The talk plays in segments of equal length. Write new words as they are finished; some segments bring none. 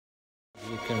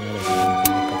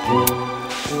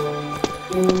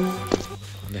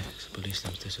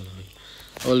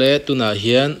Ole tuna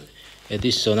hian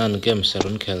Edison-a Game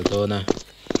sarun khel dona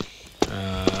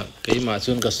cái mà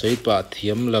chun ka soi pa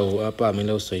thiam lo apa mi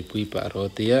lo soi pui pa ro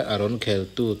tia aron khel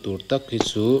tu tur tak hi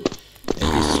chu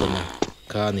Edison-a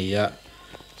khania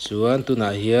chuan tuna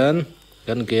hian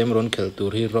kan game ron khel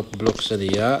tur hi Roblox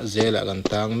ania zela kan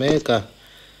tang me ka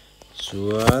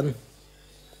chuan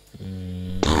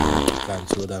kan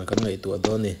chu dan kan ngei tu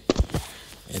don ni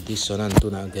Edison-a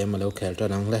tuna game lo khel ta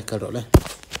nang le ka ro le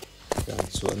kan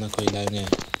chu na khoi lai nge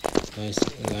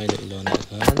lai le lon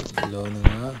kan lon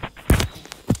nga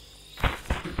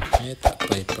ta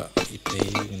pai pa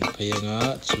ipei nga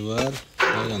chuan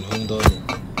ai kan hong don ni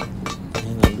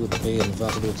ngan lut pe kan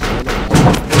vak lut zela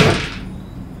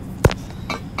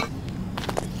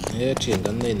chuyện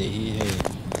đến đây này hay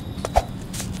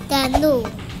đàn nụ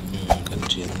cần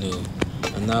chuyện nữa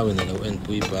anh nào bên này lâu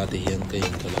enpui ba thì hiện cái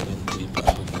hình cái lâu enpui ba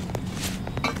thôi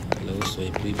lâu xoay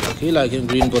pui ba khi lại cái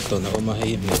green button nào mà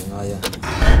hay miệng ngay à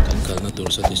cần nó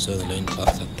tụt sát thì sơn lên phá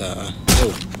sát ta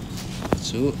đâu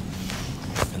chú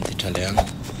anh thì trả lẹng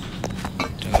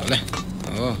trong đó này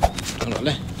trong đó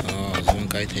này dùng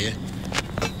cái thế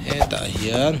hết tại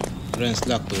hiện range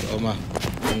lạc tụt mà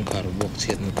không phải buộc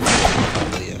chết nữa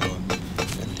thì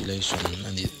ventilation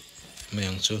anh đi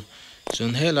mang chú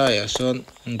chun he lai son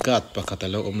gat pakhat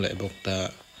lo om le bok ta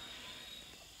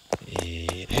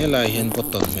he lai hian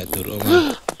bottle me tur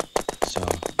oma so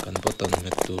kan bottle me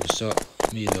tur so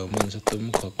mi lo man sa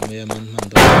tum khop me man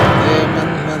do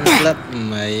man klap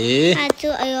mai a chu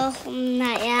ayo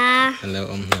na ya lo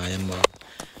om na ya mo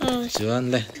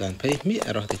chuan le tlan phei mi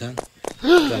aro ti khan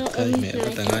gat kai me ba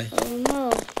ta ngai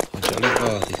cho le ko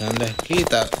ti khan le ki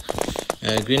ta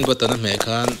green button me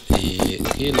khan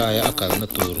khi lai akal na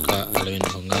tur ka aloin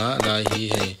honga lai hi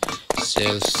he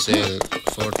cell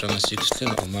 4.6 ten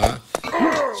oma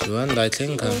chuan lai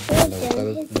thleng khan local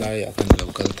lai akan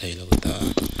local thei lo ta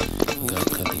ga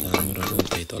khati kan ro lo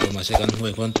thei to ma se kan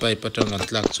huai khon pai patang an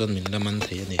tlak chuan min laman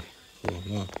thei ani ko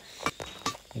mo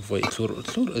voi thur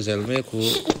zel me ku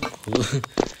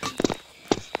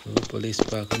police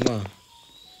pa ma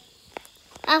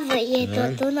a voi ye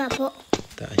to na po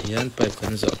ta hian pipe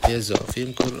kan zo te zo film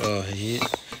kur hi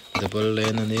double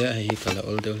lane ania hi kala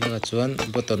all deuh la chuan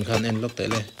button khan en lock te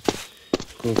le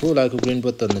ku lai ku green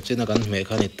button na china kan me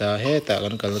khan ita he ta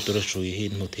kan kal tur sui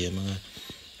hin mu thiam nga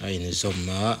ai ni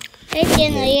zomma ai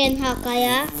chen yen ha ka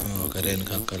ya karen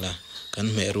kha kala kan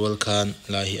me rual khan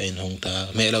la hi ain hong ta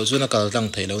me lo chuna kal tang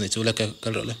thei lo ni chu la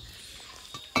kal ro le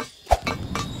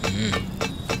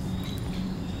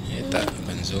eta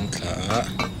kan zong thla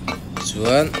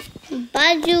chuan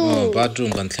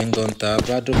bathroom kan thleng don ta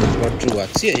bathroom a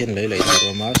chia hin lei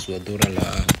tur ma su dura la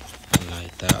lai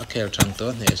ta khel thang to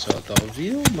ne so to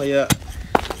view maya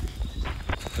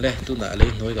le tu na le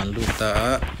noi kan lu ta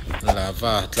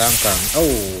lava tlang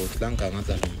kang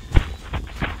ta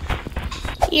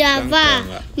ya va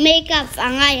makeup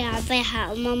anga ya ve ha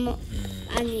mamo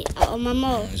ani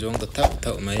mamo zong ta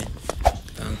thau mai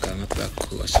tlang kang ta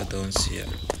khu asa don sia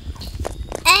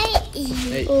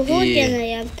ho chen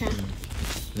ya ta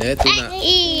le tu na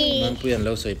man puyan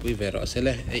lo soi pui vero se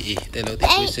le te lo ti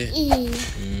pui se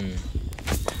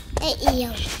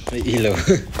lo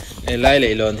lai le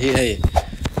lon hi hei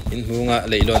in hunga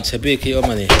le lon chebi khi o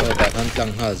mani o ta kan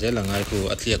tlang ha je la ngai ku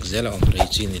atliak je la om rei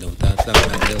chi ni lo ta tlang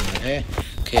ha je ma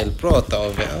khel pro ta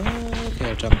ve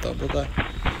khel tram to boka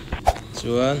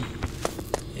chuan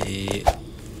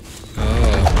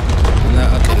na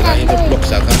akel lai Roblox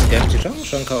sa kan tem chi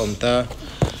rang kha om ta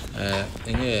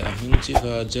nghe mình chỉ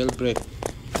có jailbreak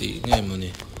thì nghe mà nè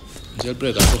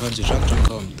jailbreak à có chỉ sang trong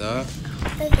không ta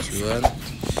chuan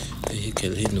thì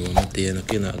khelh hi nu mà tiền là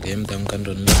kia na game đang cần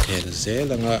run khelh dễ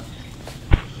là ngã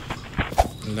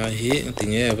là hi thì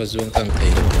nghe và zuang tăng thầy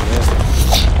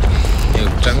nhiều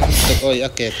trắng tất oi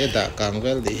ác kẹt cái đã càng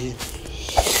vel đi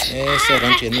sao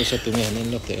kan chuyện nu sao tụi nghe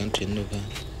nên lúc thì kan chuyện nu cả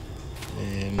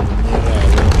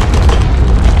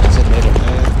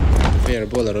fair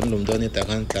ball aron lum doni ta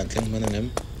kan tlan thleng mana ngem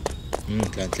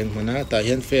tlan thleng mana ta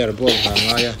hian fair ball ha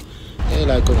nga ya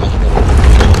lai ko ma hin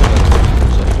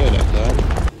so fe la kan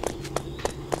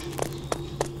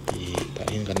ta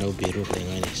hian kan no bi ru le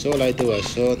ngai so lai tu wa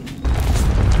son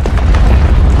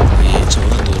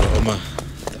chawna tur oma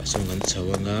ta song kan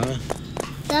chawanga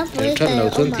ta lo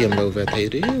chon tiam lo ve thei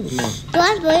ri ma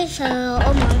tuan voi sa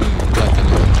oma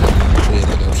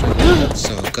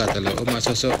ka ta lo oma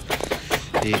so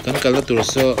thì kan kal tur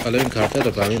so aloin khar ta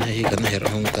da bangin hi kan her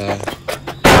hong ta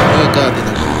ka din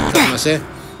ma se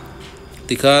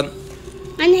tikhan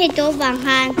anh hay to vàng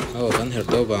han kan her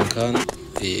to bang khan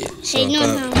so ka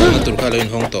tur kha lein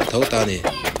hong to thau ta ni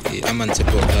aman che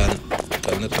po kan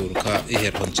kalna tur kha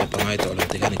her hon che pangai to la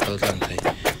te kan kal tlang thai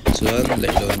chuan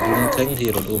leilon bung theng hi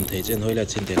ron thei chen hoila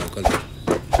chin te kal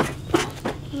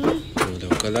lo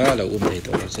kala lo thei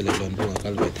to che leilon bung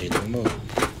kal ve thei lo mo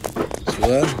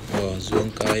chuan zuan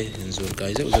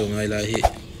kai zo ngai la hi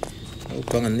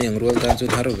pang an niang rol tan chun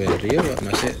har ve rio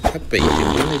ma se a pe ti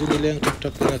ni leng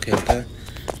tak na khel ta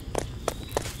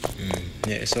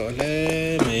nhẹ so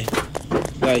le mày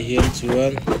lại hiện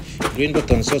chuan green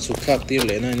button so chụp khác tiêu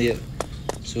lệ này nè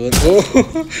chuan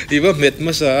đi vào mệt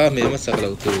mà sa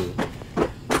lâu tu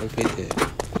ok thế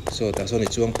so ta so này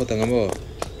chuang có tăng mò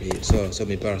so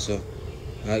mi bar so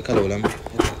ai cả lâu lắm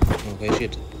ok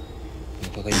shit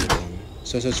có cái gì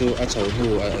so chu a chầu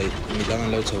nu mi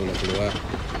đang lâu chầu là rồi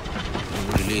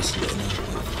release lệ nè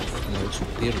lâu chụp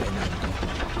tiêu lệ nè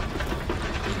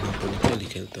nó cũng có lịch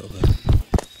khel to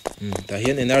ta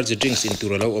hian energy drinks in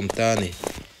tur lo om ta ni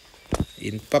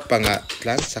in papanga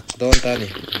tlang sak don ta ni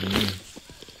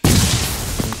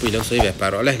pui lo soi ve pa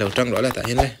ro le lo tang ro le ta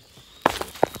hian le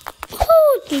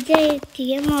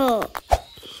ti mo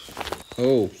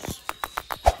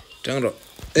tang ro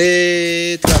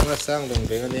tlang la sang dong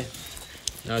ve ni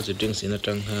energy drinks in a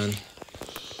tang han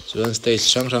chuan stage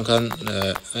sang khan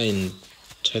in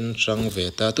chen sang ve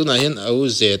ta tu na hian au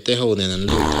ze te ho nen an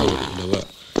lu thau lo wa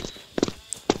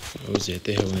giờ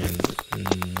tới hôm nay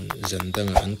dần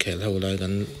đang ăn khel hậu lại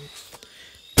gần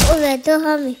về tôi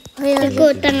không bây giờ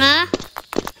cô tăng á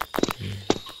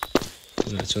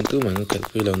là chúng tôi mà khel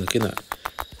bây lâu nữa kia nè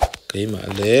cái mà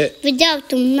lệ video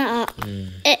tụm nọ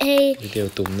video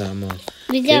tụm nọ mà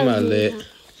cái mà lệ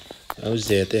áo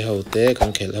giờ tới hậu té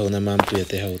con khel hậu nam bây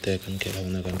tới hậu té con khel hậu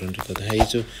nam con run run hay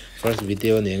chứ first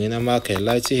video này nghe nam khel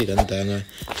lại chỉ gần tang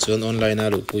xuân online na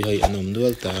lụp bùi hay anh om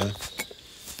đuôi ta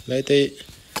lại tới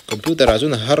computer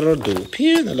azun har du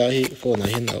phian la hi phone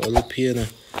hin ol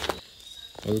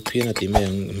phian ti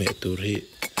me tur hi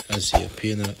azia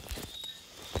phian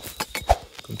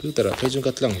computer a phejung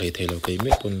ka tlang lei thelo ke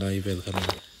me pon lai vel khan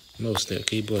mouse le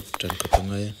keyboard tan ka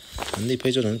pangai anni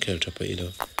phejun an khel thapa ilo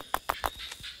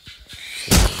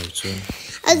chun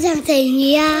azang thei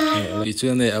nia i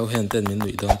chuan nei au hen ten min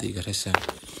nui don ti ka resa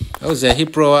au ze hi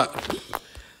pro a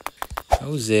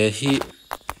au ze hi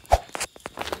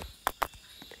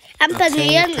anh ta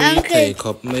nghĩ anh cái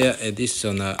khop mày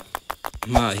Edison-a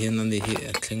mà hiện anh đi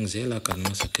khelh dễ là cần nó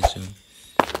sẽ cái chuyện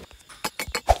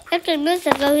em từng biết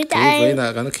sao cái tại với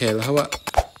là cái khelh hả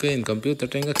cái computer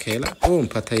trên cái khelh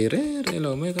phát thầy re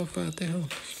lo mấy cái phát thế không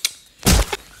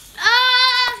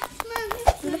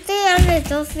cái anh này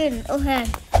tôi phim ok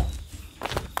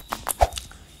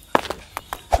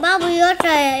bao nhiêu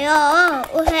trời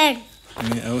ok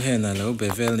áo hen là lâu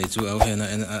bevel này chú áo hen là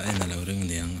en là lâu rừng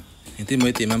liang thì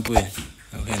mấy tiệm ăn bùi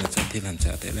áo hen là chân thì làm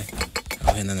chả thế này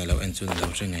áo hen là lâu en chú lâu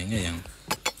rừng ngay ngay yang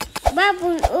ba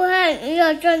bùi ok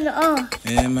giờ chân nữa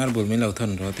marble mình lâu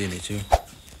thân rồi thì này chú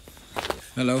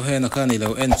lâu hen là cái này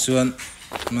lâu en chuan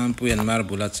mang bùi en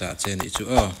marble là chả trên này chú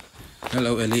nó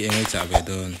lâu eli em ấy chả về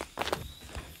đơn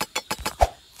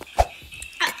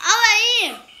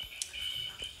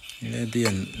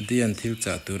điền thiếu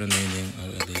trả tu ra này nhưng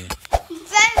ở đây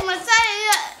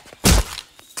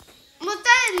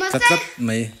cắt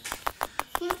mày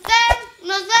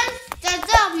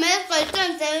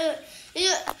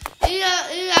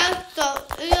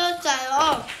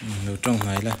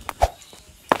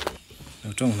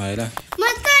đầu trong này là mà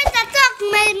tay ta tóc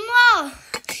mày mò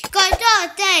coi cho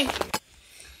đây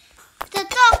ta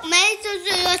tóc mày cho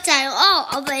rồi chạy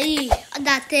ở vậy ở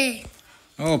đặt thế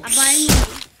ở vậy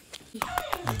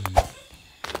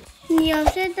nhiều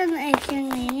sẽ tân ấy chân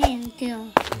này nè tiêu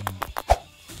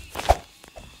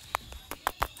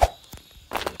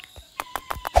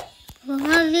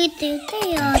Hãy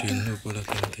subscribe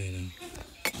cho kênh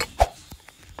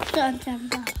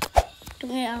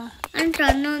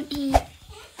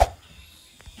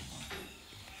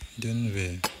Ghiền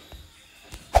Mì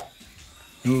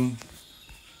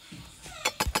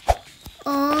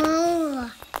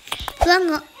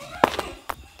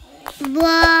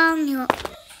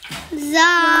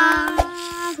Gõ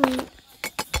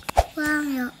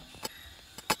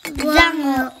để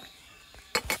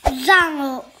không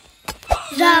bỏ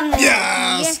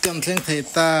yes cầm thêm thầy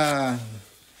ta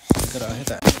cái đó hết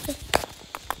tại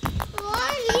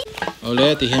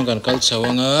oleh thì hiện còn câu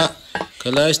sầu ngã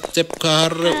cái lái step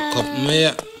car khop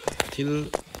mẹ thì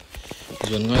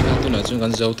dọn ngay đó tôi nói chung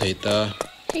cần dâu thầy ta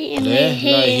lẽ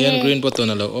lại hiện green button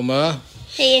là lâu mà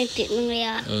hiện tiện người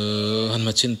hắn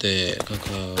mà chín tệ các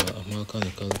mà cái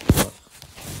này câu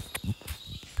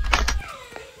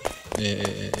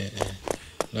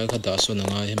lại khát đã xuân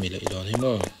ngay hay mình lại đón hay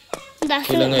mơ đã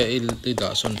khi là ngày đi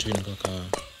đã xuân chuyên cả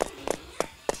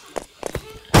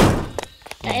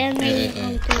tại em này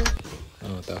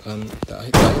ta kan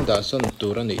ta xuân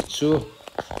tu ra này chú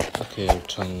ok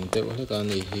chẳng đều hết cả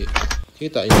này khi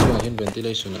tại chú hiện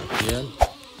ventilation ở phía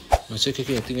mà sẽ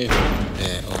cái tiếng ấy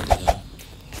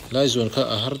lại dồn khá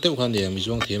har tiêu khăn điểm mình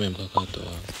dồn thêm em khá to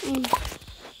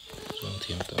dồn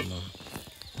thêm to mà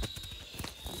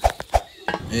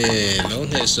lâu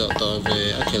nay sợ to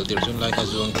về khel tiêu dồn lại khá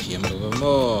dồn thêm rồi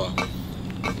mà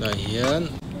lại hiện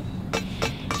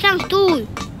chẳng tôi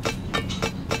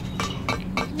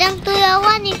đâu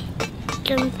anh đi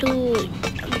chẳng tôi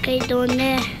cái đồ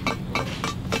nè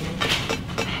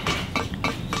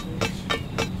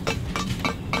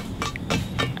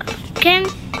Ken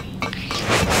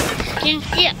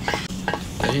kia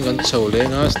đấy ngắn sầu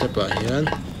lên á step ở hiện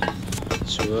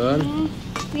xuống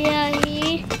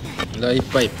lại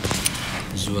pipe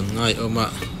dồn ngay ôm ạ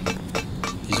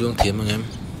dồn thêm anh em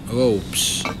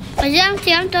oops dồn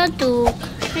thêm to tủ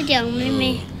cái chẳng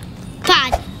mì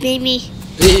phạt mì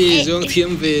dồn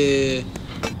thêm về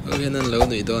ở bênนั้นlâu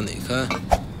nữa đó này khá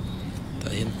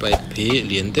tại hiện pipe phí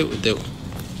liền đều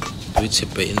tôi sẽ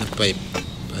phải nó pipe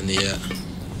anh ấy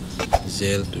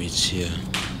gel tùy chia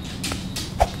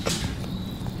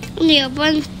nhiều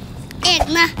bên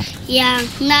egg na yang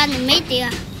nan mấy tia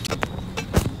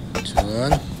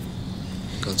chuan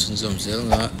kalau sun zoom gel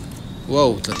nga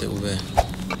wow ta te uve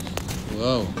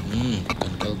wow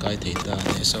kan kal kai thei ta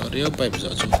ne so real pipe zo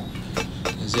chu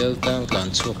gel tang tlan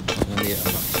chok thang ni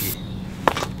ama ki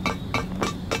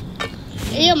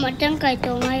iyo mà trăng cài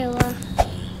to ngay rồi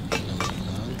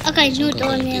à cài nu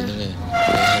to nè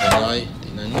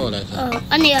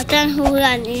anh ấy đang hú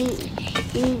lan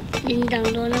in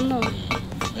đằng đó lắm rồi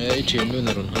ấy chuyện luôn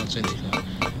là rồi họ sẽ đi ra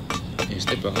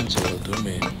step bằng sẽ đầu tư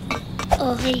mẹ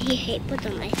hi bắt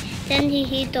đầu này chân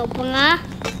hi tổ bằng á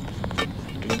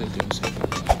chúng ta tìm xem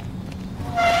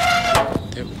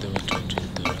theo từ trong chuyện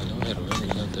từ nó hay rồi này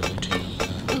là từ chuyện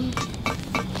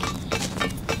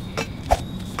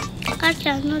các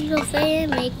cháu nó vô phê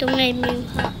mấy tụi này mình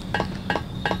học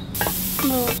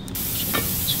một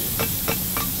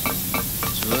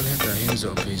chuan heta hin zo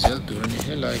phaisel tur ni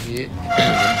helai hi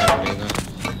ron har lenga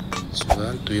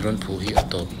chuan tuiron phu hi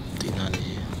atop tina ni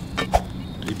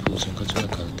tui phu sang kha chuna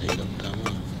kal thei lam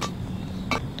tama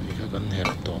tui kha kan her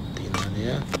top tina ni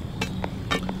a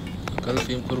kal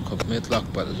film kur khop met lak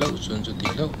pal lo chun chu ti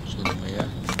lo chun maya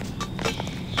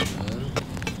chuan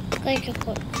cái cho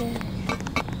cột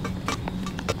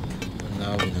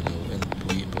naw in lo en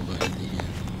pui bo ga ti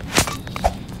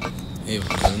eu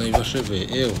kal nei va se ve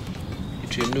eu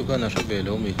chuyện lúc đó là số về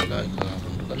lâu mình lại cả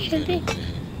lúc đó về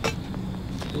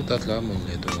lúc tắt lá mình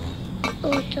lại đó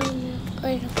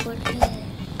cái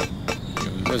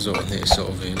bây giờ này sợ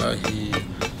về lại thì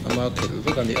ama khel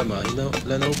với cái này ama nó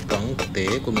là nó bằng té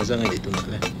của mình ra ngay để tụi nó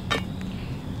này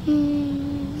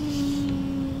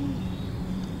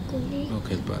ok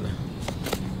bạn này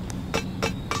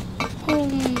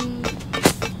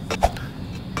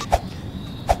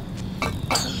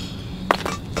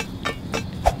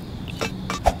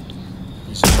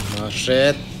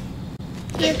red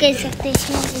yêu cái sắc tươi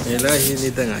này là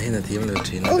hiện tại ngay hiện tại thêm là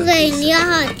chuyện ok nhớ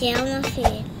họ kéo nó phê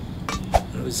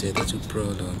nó sẽ ta chụp pro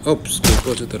rồi oops chụp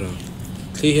pro chụp rồi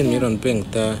khi hiện mình beng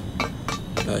ta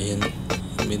là hiện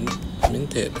mình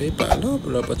thể thấy bà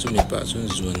lo bắt chụp mình bà chụp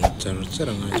zuan char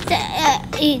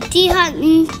ngay thì họ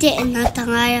tệ nó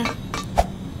thằng ai à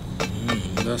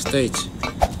last stage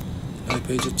lại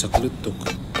phải chụp chắc lướt tục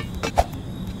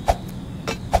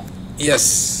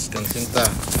yes kan thing ta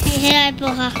hay bo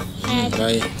ha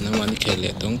lai naman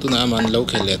khele tong tu na man lo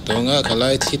khele tonga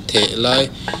khalai thi the lai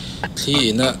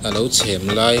thi na alo chem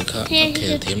lai kha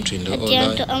khel them trin lo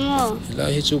lai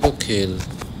lai hi chu ko khel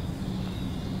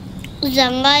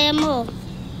zangai amo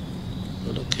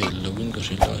lo khel lo win ka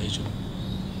ri lai chu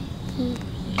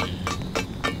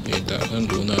e ta kan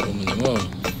ru na ro man mo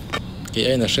ke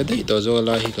ai na se dei to zo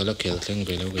lai hi ka la khel thleng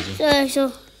ve lo ge so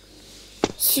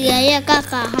xía cả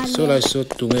han so lai so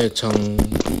tu nge chang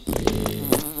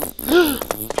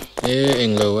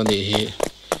eng lo ani hi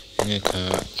nge kha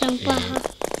chang pa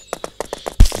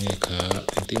nge kha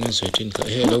ting na soi chin ka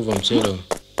he lo vom che lo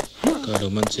ka lo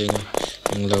man che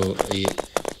eng lo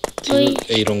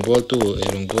ei rong bol tu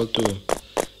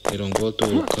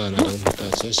ka na lo ta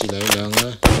sa si lai langa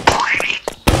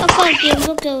con kiếm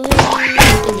có kiểu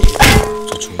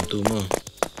cho chum tu ma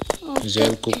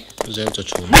zel cho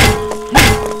chum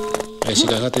ai si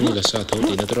lai ha tin la sa tho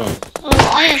ti na tro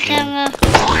ai sang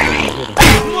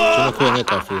chúng nó nghe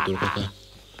cả phụ tụi cả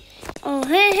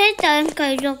hết tao em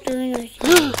cài dọc từ rồi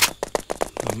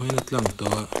mai na tlang to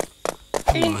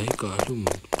mai ka lum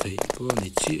thei po ni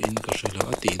chi in ka shela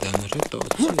ati dan re to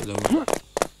chi lo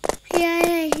ya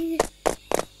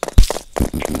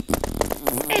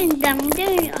en dang de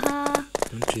ha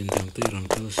an chin dang te rang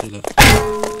to sela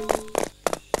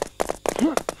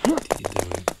ti dan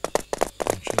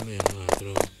chame ma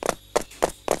tro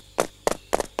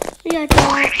ya to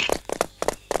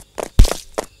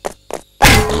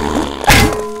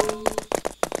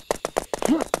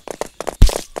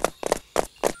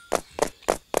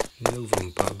Nuam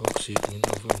pa bawk si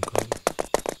Nuam ka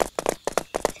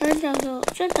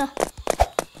真的。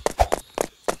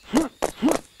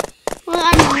我按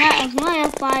你那，我要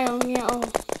发有你哦。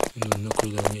那可以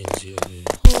让你接的。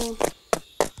哦。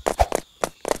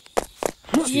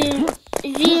G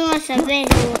我准备有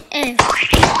F。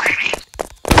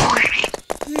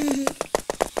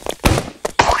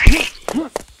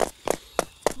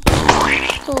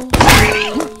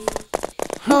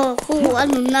哦，我按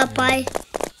你那拍。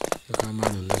Ka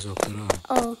man na zok ra.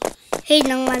 Oh, hey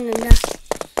nang man na.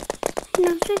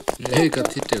 Nang sit. Hey ka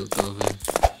titel to ve.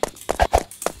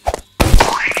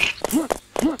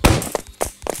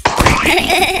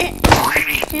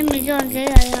 Hey Mizo se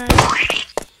ya.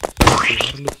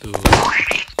 Harlu to.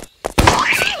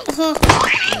 Oh.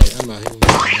 Ai ama hi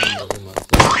ma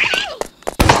to.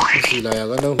 Si la ya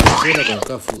ga no se la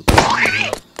ka fu to.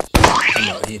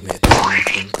 Ama hi me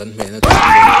kan me na to.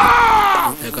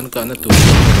 Kan ka na to.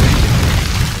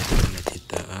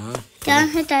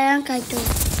 Jangan saya kaitu.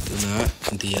 Tuna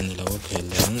dian lawa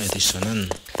khelang Edison-an.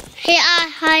 Hey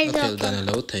hai khel dan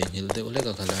lawa thai hil de ule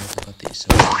ka khala ka ti sa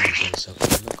sa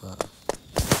ka.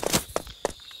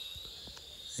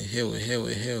 Heu.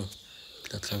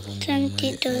 Ta tlavong.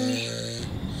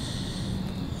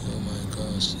 Oh my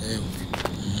gosh. Heu.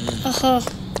 Oho.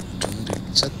 Tung di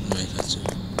chat mai ka chu.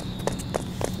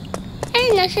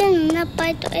 Nasi na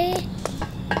pai to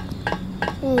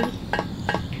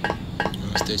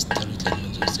Stage taru tlen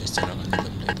man ju stage chara kan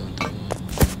dam le don ta.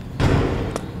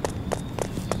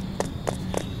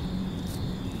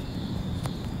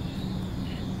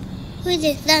 Hui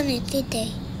de dami tite.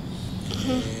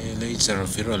 Lei chara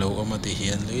fira lo ama ti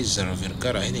hian lei chara fir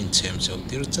kara in chem chau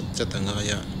tir chat anga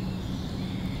ya.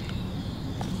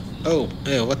 Oh,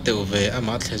 what the ve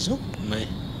ama thlejuk mai.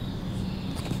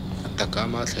 Ataka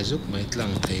ma thlejuk mai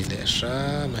tlang thei le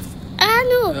sha mai.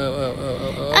 Anu.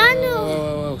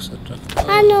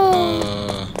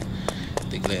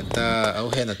 Tigleta au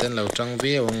hen aten lo tang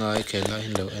vi au ngai khela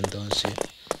hin lo endon si.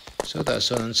 So da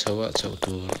so an chawa chau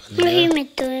tu. Mai me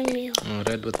tu mio.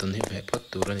 Red button hi me pat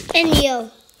tu rani. Enio.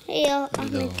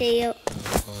 Ame te yo.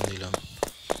 Ni lo.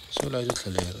 So la ju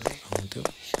khale ang tu.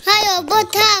 Hayo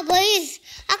bota boys.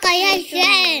 Akaya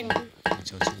shen.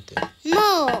 Chau chinte.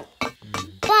 Mo.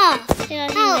 Pa.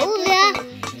 Ha uya.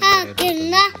 Ha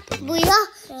kenna. Buya.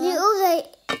 Ni uya.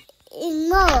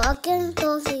 Ingo aken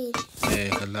tosi.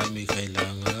 Khala mi khaila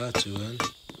nga chuan.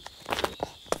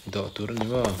 Do tur ni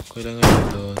ba khoi la ngai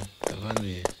do ta kan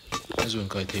mi. Azun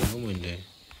kai thei mo mun le.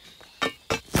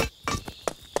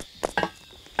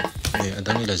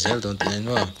 Adang la zel don tin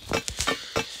wa.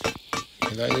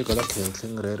 La ile kala khel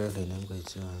thing re le nam kai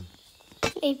chuan.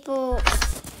 Ipo.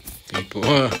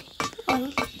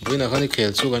 Buina khani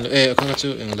khel chu kan khanga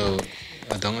chu eng lo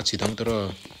adang a chi dang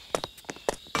tro.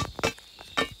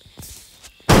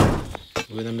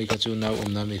 Buina mi ka chu na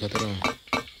na mi ka tro.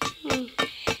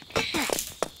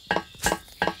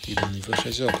 Ti dan ni fa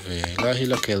shazok ve la hi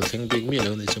la khel thing big mi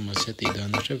lo ni chu ma se ti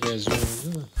dan che ve zu.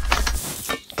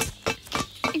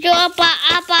 Jo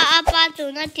apa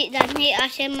tu na ti dan ni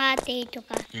ase mate tu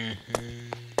ka.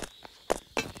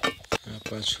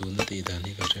 Apa chu na ti dan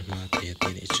ni ka che ma te ti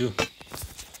ni chu.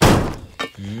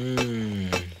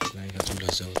 Lai ka chu la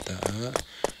zau ta.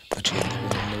 Achil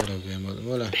lo la ve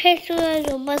mola. Hesu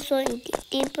lo baso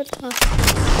ti pu ta.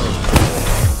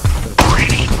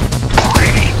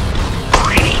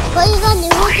 Koi ga ni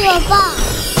mu ti apa.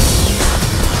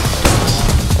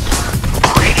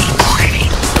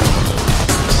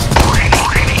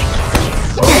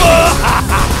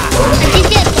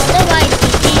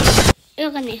 Yo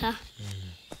kan ni ha.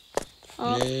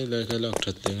 Le ka lok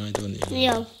chat le ngai don ni.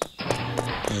 Yo.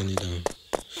 Ni da.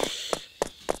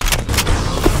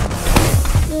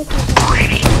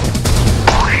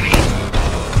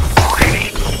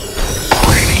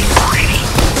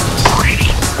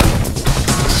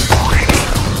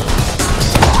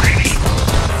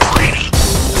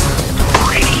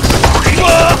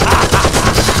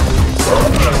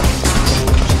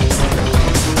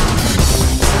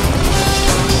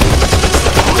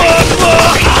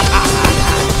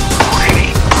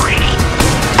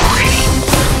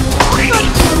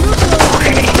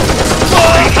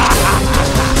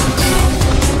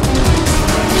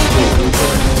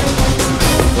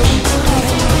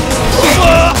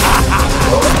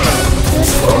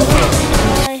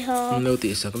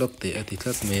 ti sak lok te ati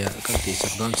thlat me kan ti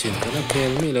sak don chin kan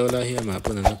khel mi lo la hi ma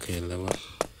pun an khel lawa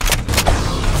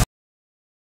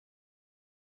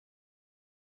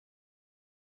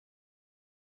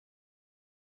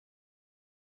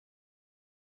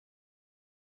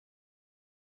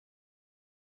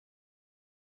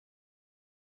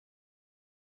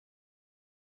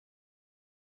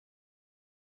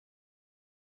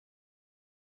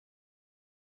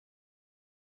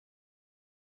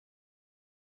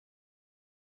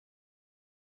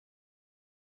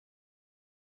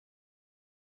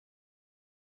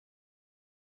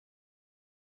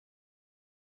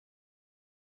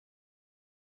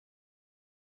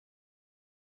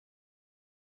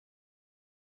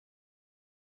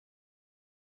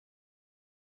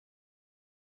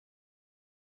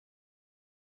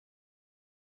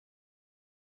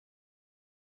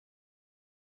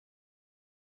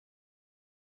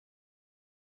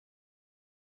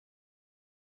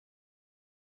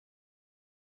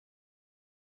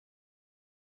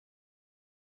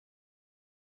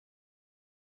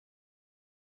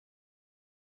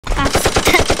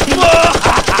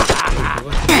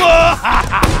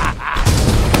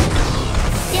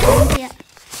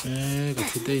cái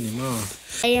thứ đây này mà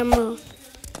Ayam mo.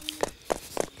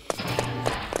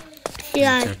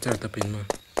 Siya. char tapin mo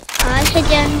Siya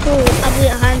dyan po. Abu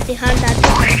ahan si Handa.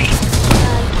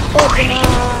 Oh, bina.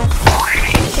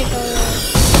 Ito.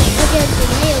 Siya dyan po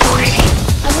ngayon.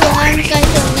 Abu ahan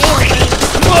kayo ngayon.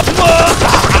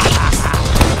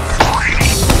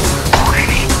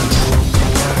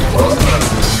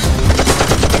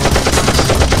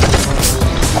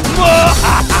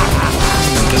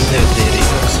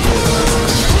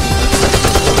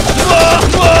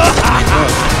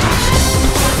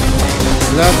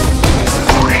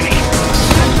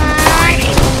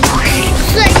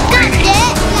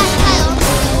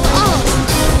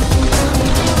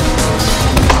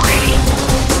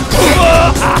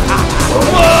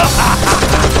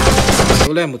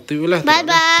 Bye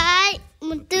bye.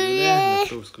 Một tư. Một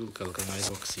tư school kalkangai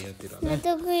box ya tira. Một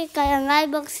tư cái ngai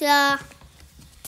box ya.